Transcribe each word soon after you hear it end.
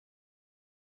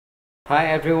Hi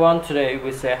everyone, today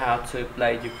we say how to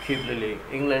play ukulele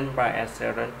England by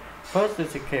Sheeran. First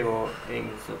is the keyboard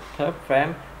in the third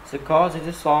frame. The chords in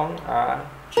the song are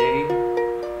G,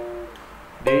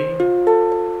 D,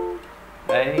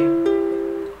 A,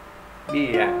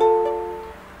 B, and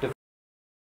the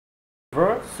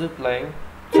verse is playing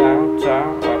down,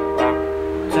 down, up, up,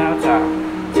 down,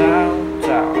 down, down,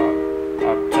 down,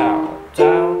 up, down,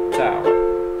 down,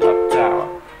 down, up,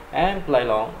 down, and play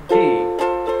long D.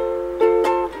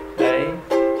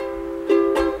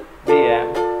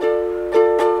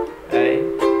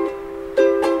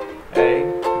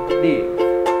 D,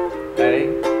 A,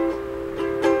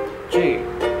 G,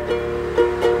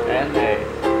 and A.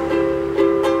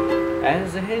 And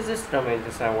his instrument is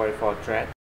the same way for thread.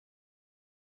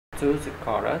 To the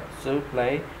chorus, to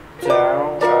play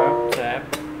down, up,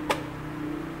 tap,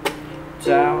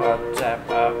 down, up, tap,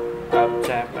 up,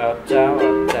 tap, up, down,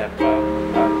 up, tap,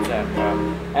 up, tap, up,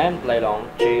 and play long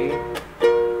G,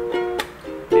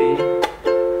 D,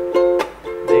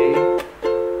 D,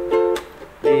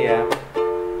 D, M.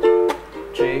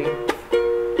 G,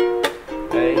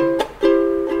 A,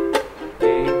 D,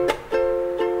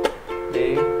 D,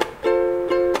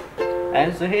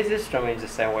 and so his instrument is the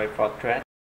same way for thread.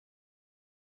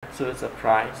 So the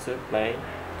price to play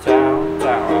down,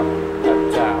 down,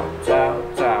 up, down,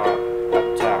 down, down,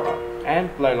 up, down,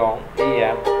 and play long E,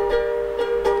 M,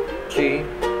 G,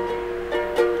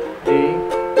 D,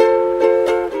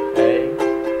 A,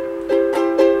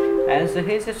 and so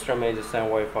his instrument is the same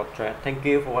way for thread. Thank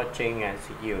you for watching and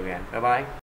see you again. Bye bye.